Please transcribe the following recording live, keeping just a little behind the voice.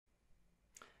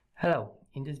Hello,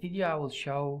 in this video I will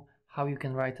show how you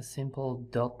can write a simple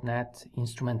 .NET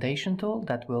instrumentation tool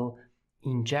that will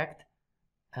inject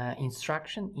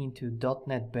instruction into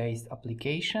 .NET based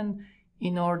application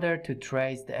in order to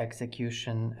trace the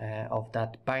execution of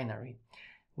that binary.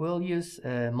 We'll use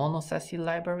Mono.Cecil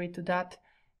library to that,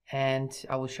 and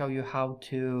I will show you how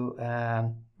to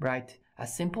write a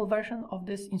simple version of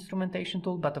this instrumentation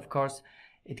tool, but of course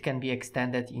it can be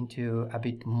extended into a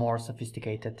bit more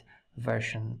sophisticated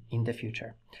version in the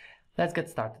future. Let's get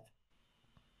started.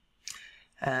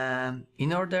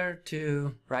 In order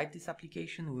to write this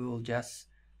application, we will just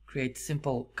create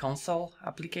simple console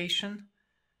application.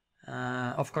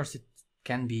 Of course, it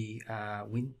can be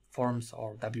WinForms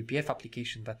or WPF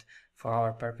application, but for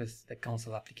our purpose, the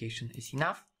console application is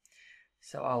enough.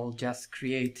 So I will just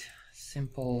create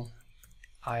simple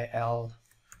IL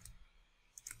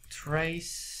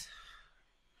trace.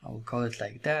 I will call it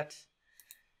like that.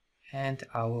 And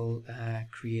I will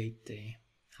create the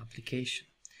application.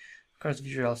 Of course,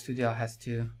 Visual Studio has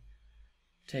to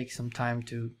take some time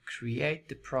to create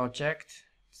the project.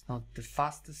 It's not the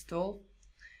fastest tool,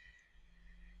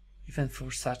 even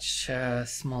for such a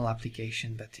small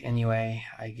application, but anyway,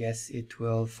 I guess it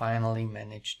will finally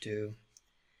manage to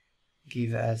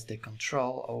give us the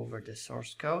control over the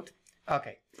source code.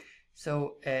 Okay,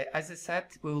 so as I said,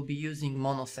 we will be using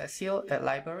Mono.Cecil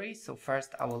library. So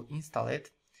first I will install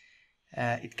it.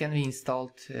 It can be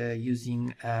installed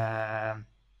using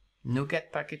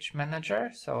NuGet package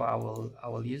manager, so I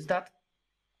will use that.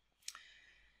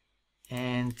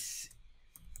 And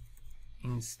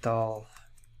install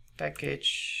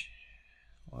package.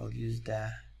 We'll use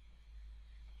the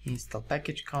install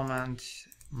package command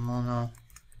Mono.Cecil.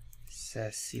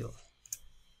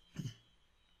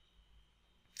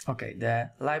 Okay,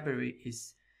 the library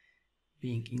is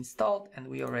being installed and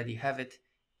we already have it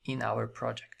in our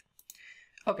project.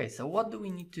 Okay, so what do we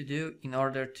need to do in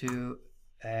order to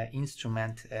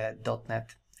instrument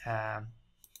 .NET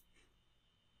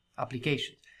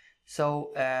application?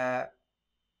 So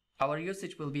our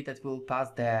usage will be that we'll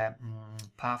pass the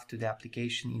path to the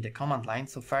application in the command line.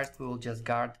 So first we will just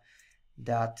guard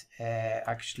that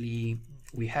actually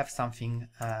we have something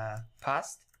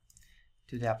passed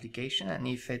to the application, and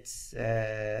if it's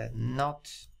not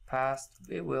passed,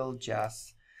 we will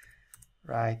just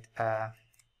write a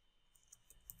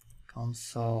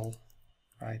console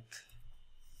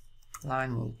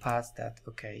line will pass that,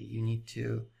 okay, you need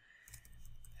to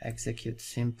execute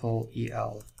simple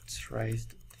el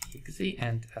trace.exe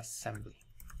and assembly,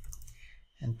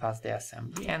 and pass the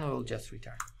assembly, and we'll just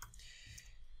return.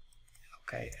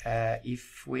 Okay,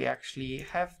 if we actually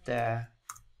have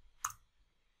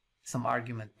some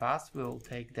argument passed, we'll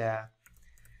take the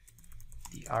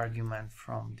argument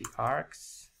from the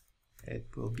args.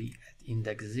 It will be at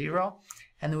index 0,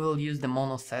 and we'll use the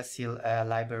Mono.Cecil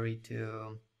library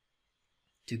to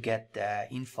get the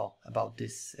info about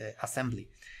this assembly.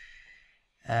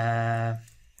 So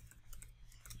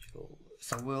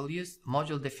we'll use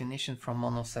module definition from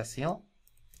Mono.Cecil,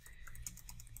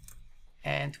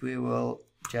 and we will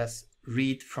just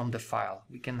read from the file.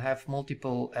 We can have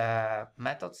multiple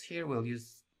methods here. We'll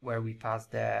use where we pass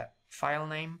the file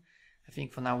name. I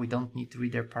think for now we don't need to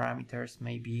read their parameters.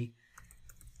 Maybe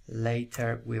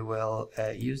later we will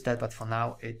use that, but for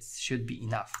now it should be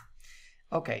enough.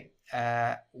 Okay,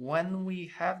 when we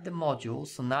have the module,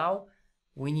 so now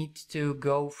we need to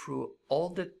go through all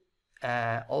the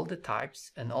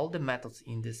types and all the methods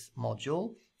in this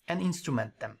module and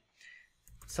instrument them.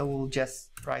 So we'll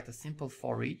just write a simple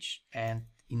for each, and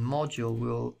in module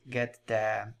we'll get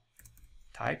the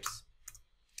types.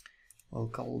 We'll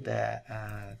call the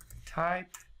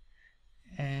type,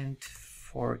 and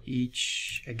for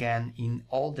each, again, in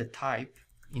the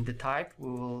type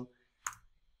we will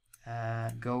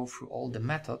go through all the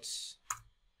methods.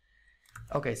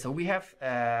 Okay, so we have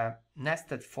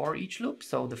nested for each loop.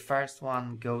 So the first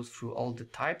one goes through all the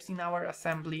types in our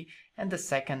assembly, and the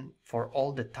second for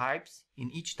all the types.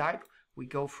 In each type we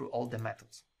go through all the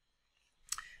methods.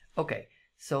 Okay,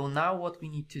 so now what we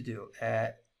need to do,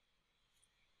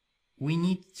 we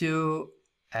need to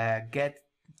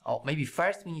maybe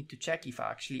first we need to check if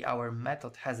actually our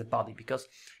method has a body, because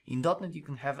in .NET you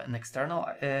can have an external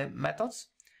methods.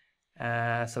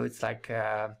 So it's like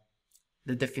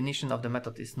the definition of the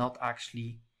method is not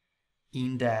actually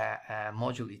in the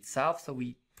module itself. So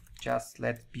we just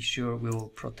let's be sure we will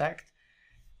protect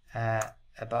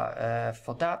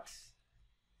for that.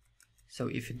 So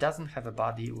if it doesn't have a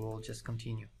body, we'll just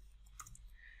continue.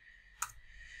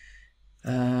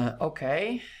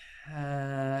 Okay.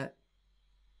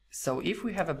 So if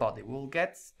we have a body, we'll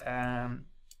get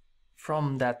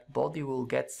from that body we'll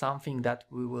get something that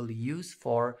we will use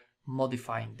for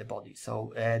modifying the body.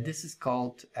 So this is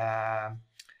called EL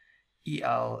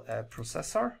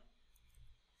processor,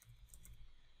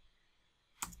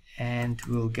 and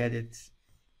we'll get it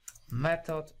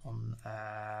method on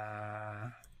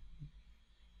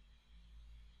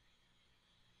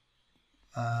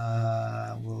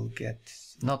we'll get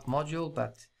not module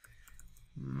but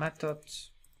method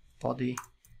body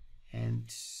and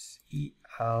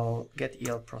get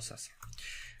EL processor.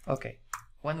 Okay,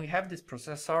 when we have this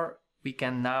processor, we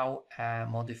can now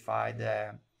modify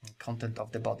the content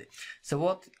of the body. So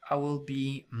what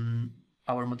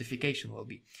our modification will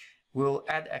be, we'll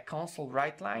add a console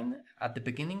write line at the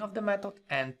beginning of the method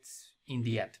and in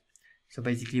the end. So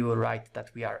basically we'll write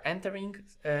that we are entering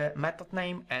method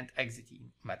name and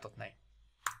exiting method name.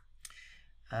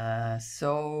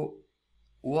 So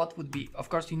what would be, of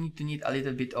course you need a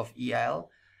little bit of EL,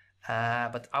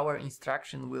 but our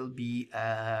instruction will be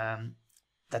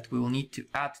that we will need to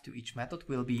add to each method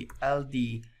will be ld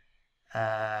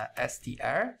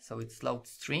str, so it's load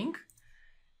string,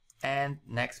 and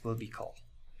next will be call,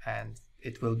 and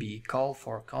it will be call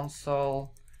for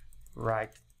console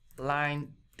write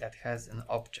line that has an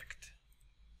object.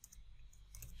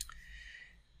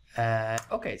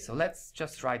 Okay, so let's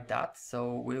just write that.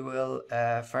 So we will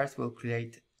first we'll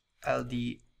create ld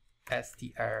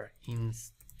str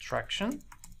instruction,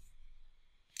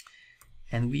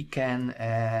 and we can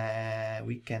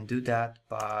do that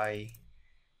by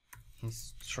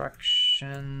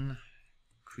instruction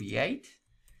create.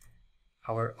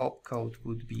 Our opcode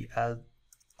would be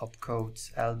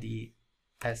opcodes ld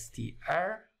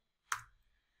str,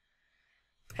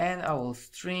 and our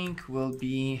string will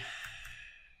be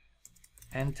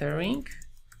entering,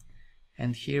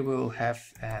 and here we will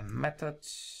have a method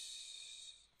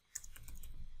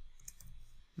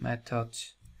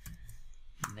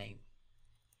name.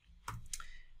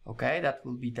 Okay, that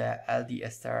will be the ld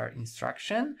str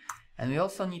instruction, and we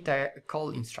also need a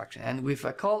call instruction. And with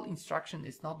a call instruction,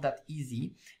 it's not that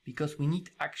easy because we need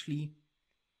actually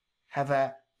have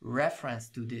a reference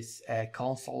to this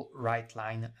console write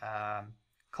line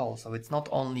call. So it's not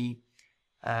only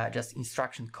just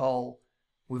instruction call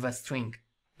with a string.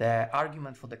 The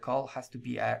argument for the call has to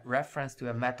be a reference to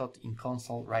a method in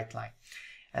console write line.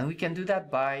 And we can do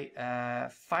that by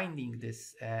finding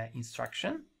this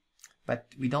instruction,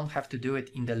 but we don't have to do it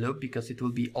in the loop because it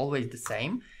will be always the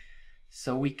same.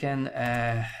 So we can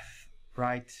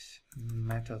write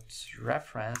method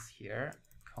reference here,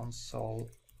 console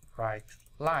write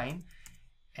line,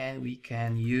 and we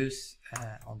can use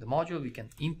on the module, we can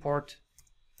import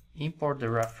the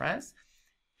reference,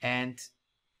 and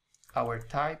our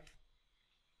type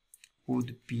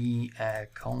would be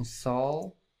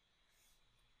console,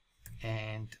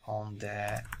 and on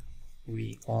the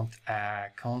we want a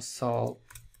console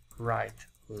write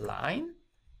line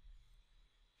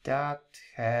that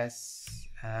has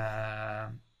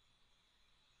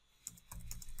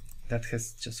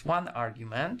just one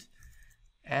argument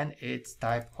and its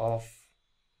type of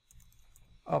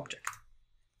object.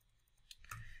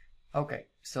 Okay,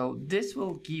 so this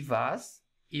will give us,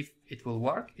 if it will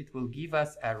work, it will give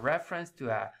us a reference to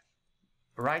a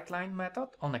write line method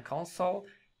on a console,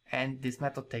 and this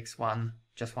method takes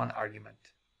just one argument.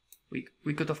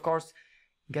 We could of course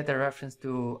get a reference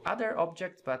to other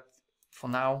objects, but for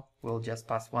now we'll just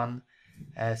pass one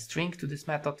string to this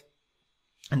method,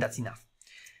 and that's enough.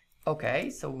 Okay,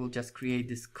 so we'll just create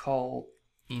this call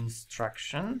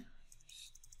instruction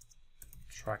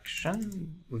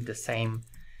with the same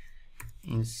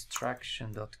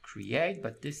instruction.create,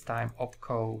 but this time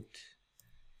opcode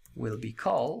will be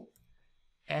call,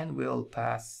 and we'll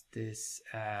pass this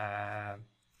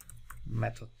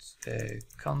method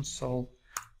console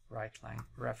write line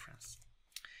reference.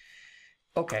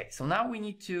 Okay, so now we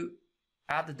need to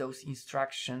add those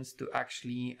instructions to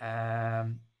actually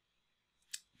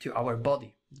to our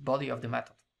body of the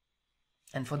method,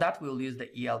 and for that we'll use the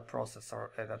EL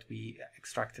processor that we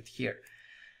extracted here.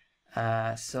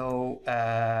 On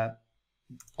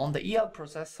the EL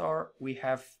processor we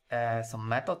have some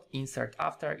method insert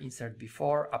after, insert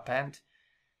before, append,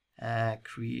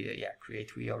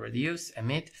 create we already use,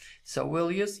 emit. So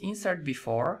we'll use insert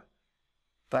before,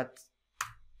 but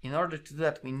in order to do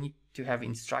that we need to have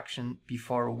instruction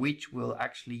before which will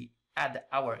actually add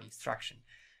our instruction.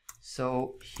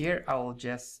 So here I will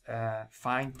just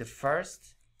find the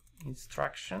first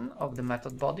instruction of the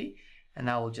method body, and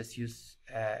I will just use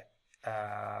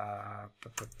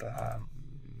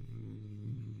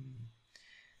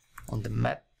on the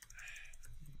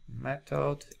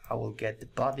method I will get the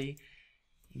body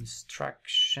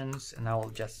instructions, and I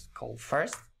will just call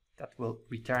first. That will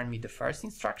return me the first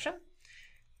instruction,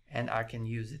 and I can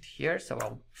use it here.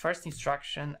 So first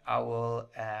instruction, I will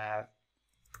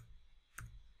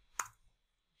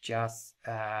just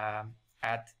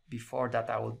add, before that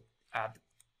I will add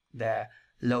the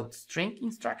load string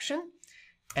instruction,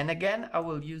 and again I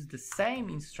will use the same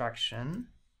instruction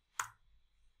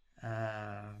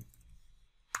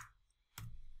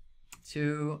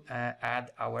to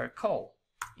add our call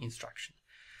instruction.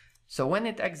 So when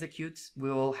it executes, we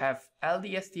will have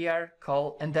ldstr,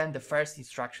 call, and then the first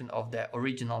instruction of the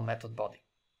original method body.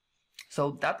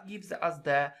 So that gives us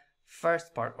the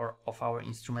first part of our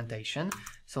instrumentation.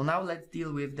 So now let's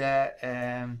deal with the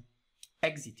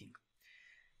exiting.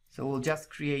 So we'll just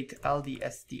create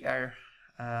ldstr2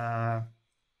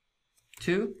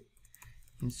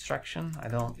 instruction.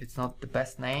 It's not the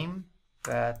best name,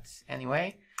 but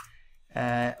anyway,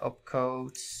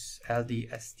 opcodes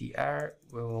ldstr.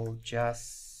 We will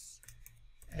just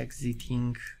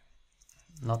exiting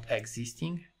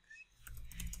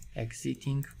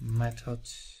method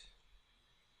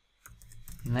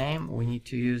name. We need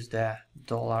to use the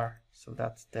 $, so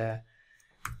that's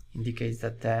indicates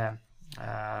that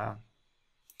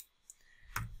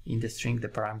in the string the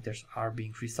parameters are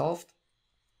being resolved.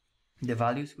 The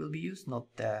values will be used, not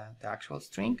the actual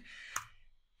string.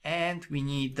 And we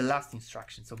need the last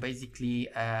instruction. So basically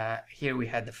here we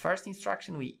had the first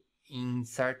instruction we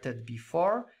inserted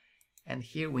before, and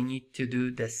here we need to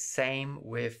do the same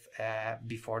with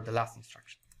before the last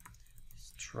instruction.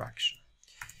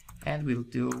 And we'll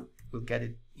get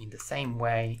it in the same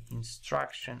way,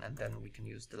 instruction, and then we can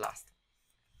use the last.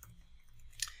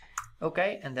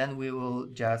 Okay, and then we will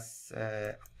just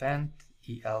append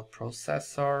el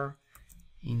processor,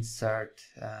 insert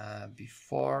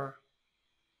before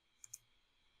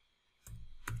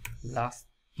last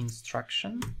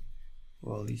instruction.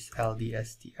 We'll use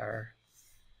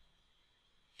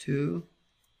ldstr2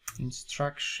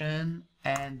 instruction,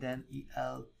 and then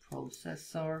el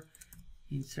processor,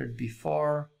 insert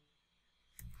before,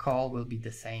 call will be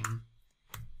the same,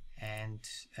 and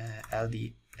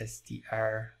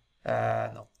ldstr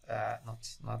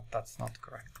that's not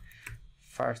correct.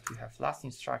 First we have last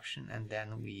instruction, and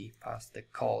then we pass the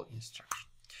call instruction.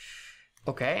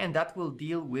 Okay, and that will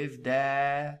deal with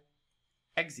the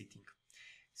exiting.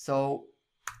 So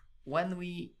when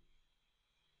we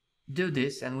do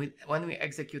this, and when we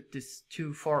execute this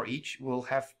 2 for each, we'll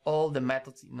have all the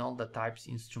methods in all the types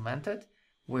instrumented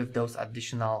with those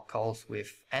additional calls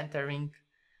with entering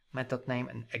method name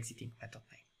and exiting method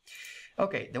name.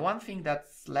 Okay, the one thing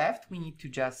that's left, we need to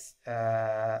just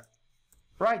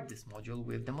write this module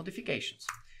with the modifications.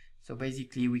 So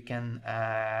basically we can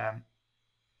have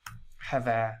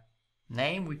a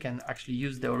name. We can actually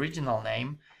use the original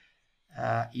name.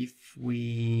 If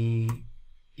we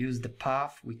use the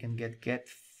path, we can get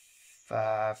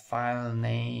file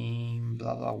name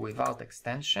blah blah without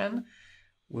extension.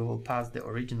 We will pass the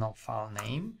original file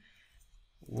name.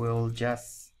 We'll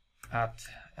just add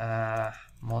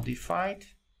modified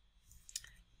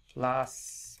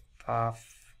plus path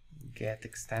get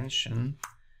extension.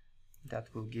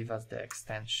 That will give us the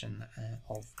extension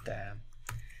of the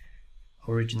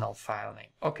original file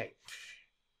name. Okay,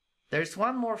 there's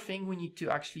one more thing we need to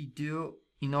actually do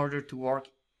in order to work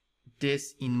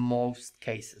this in most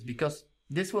cases, because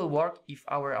this will work if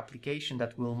our application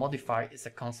that we'll modify is a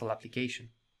console application.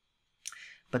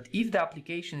 But if the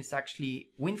application is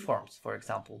actually WinForms, for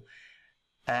example,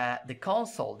 the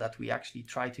console that we actually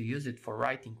try to use it for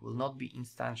writing will not be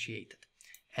instantiated,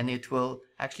 and it will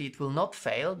not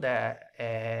fail. The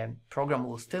program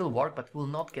will still work, but will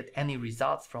not get any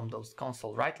results from those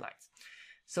console write lines.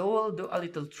 So we'll do a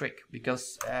little trick,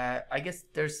 because I guess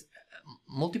there's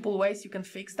multiple ways you can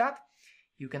fix that.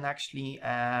 You can actually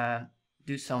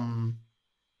do some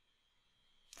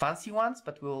fancy ones,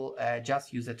 but we'll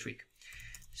just use a trick.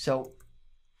 So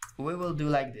we will do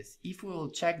like this. If we will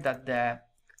check that the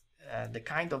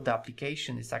kind of the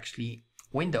application is actually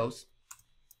Windows,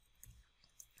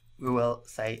 we will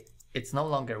say it's no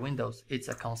longer Windows, it's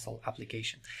a console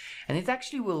application. And it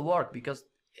actually will work, because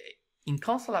in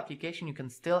console application you can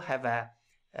still have a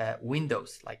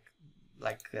Windows, like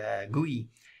GUI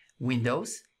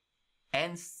Windows,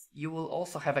 and you will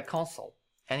also have a console,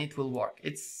 and it will work.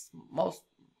 It's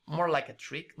more like a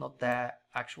trick, not the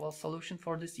actual solution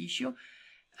for this issue,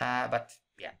 but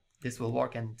yeah, this will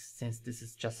work. And since this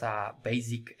is just a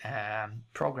basic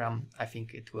program, I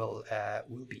think it will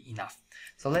be enough.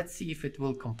 So let's see if it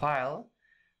will compile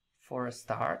for a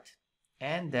start,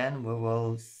 and then we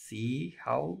will see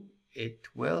how it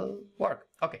will work.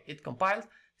 Okay, it compiled,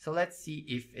 so let's see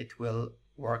if it will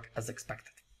work as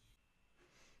expected.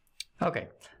 Okay,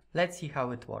 let's see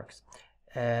how it works.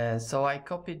 So I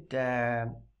copied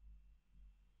the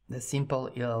simple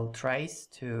EL trace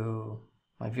to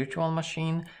my virtual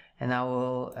machine, and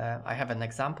I have an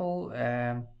example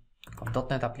of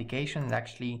 .NET application, and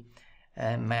actually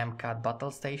Memcat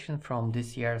Battle Station from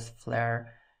this year's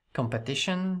Flare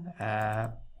competition,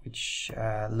 which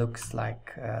looks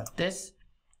like this.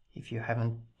 If you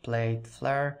haven't played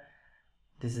Flare,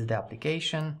 this is the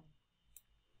application.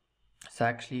 So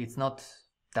actually it's not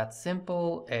that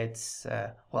simple, it's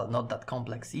well, not that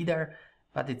complex either,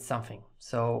 but it's something.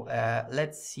 So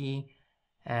let's see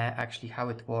actually how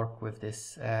it works with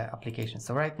this application.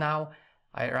 So right now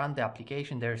I run the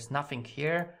application, there's nothing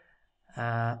here.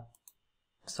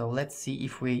 So let's see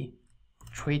if we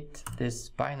treat this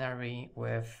binary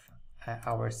with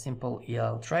our simple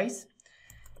EL trace.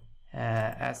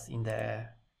 As in the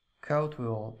code, we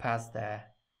will pass the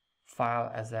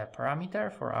file as a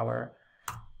parameter for our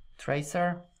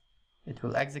tracer. It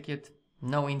will execute,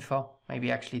 no info.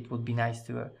 Maybe actually it would be nice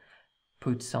to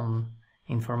put some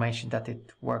information that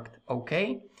it worked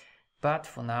okay, but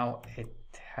for now it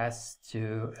has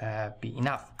to be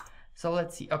enough. So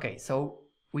let's see. Okay, so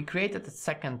we created a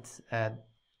second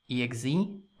exe,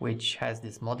 which has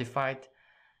this modified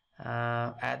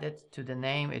added to the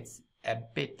name. It's a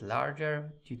bit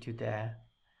larger due to the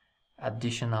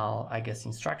additional, I guess,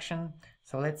 instruction.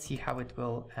 So let's see how it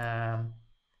will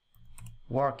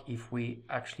work if we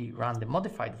actually run the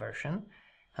modified version.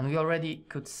 And we already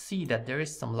could see that there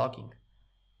is some logging.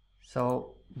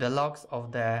 So the logs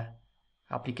of the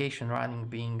application running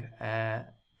being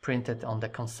printed on the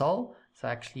console. So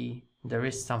actually there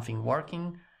is something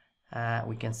working.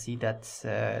 We can see that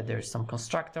there is some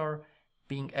constructor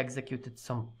being executed,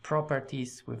 some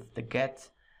properties with the get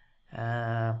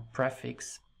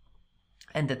prefix,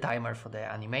 and the timer for the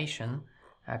animation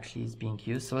actually is being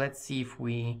used. So let's see if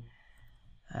we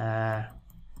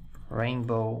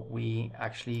rainbow, we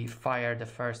actually fire the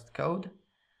first code.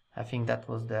 I think that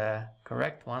was the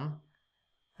correct one,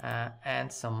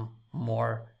 and some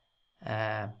more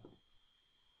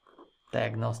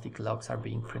diagnostic logs are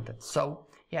being printed. So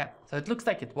yeah, so it looks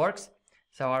like it works.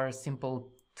 So our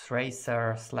simple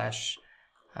tracer slash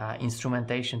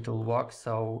instrumentation tool works.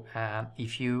 So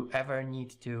if you ever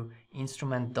need to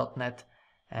instrument .NET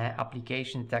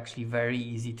application, it's actually very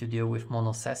easy to do with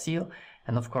Mono.Cecil.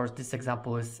 And of course this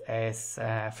example is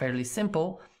fairly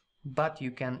simple, but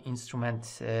you can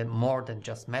instrument more than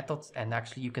just methods, and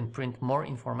actually you can print more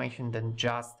information than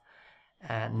just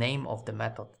name of the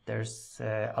method. There's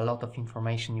a lot of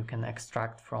information you can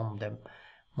extract from the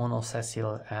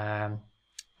Mono.Cecil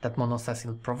that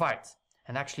Mono.Cecil provides.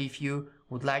 And actually, if you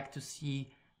would like to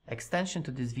see extension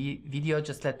to this video,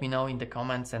 just let me know in the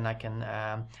comments, and I can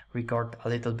record a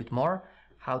little bit more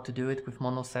how to do it with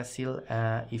Mono.Cecil.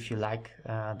 If you like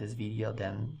this video,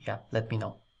 then yeah, let me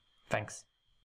know. Thanks.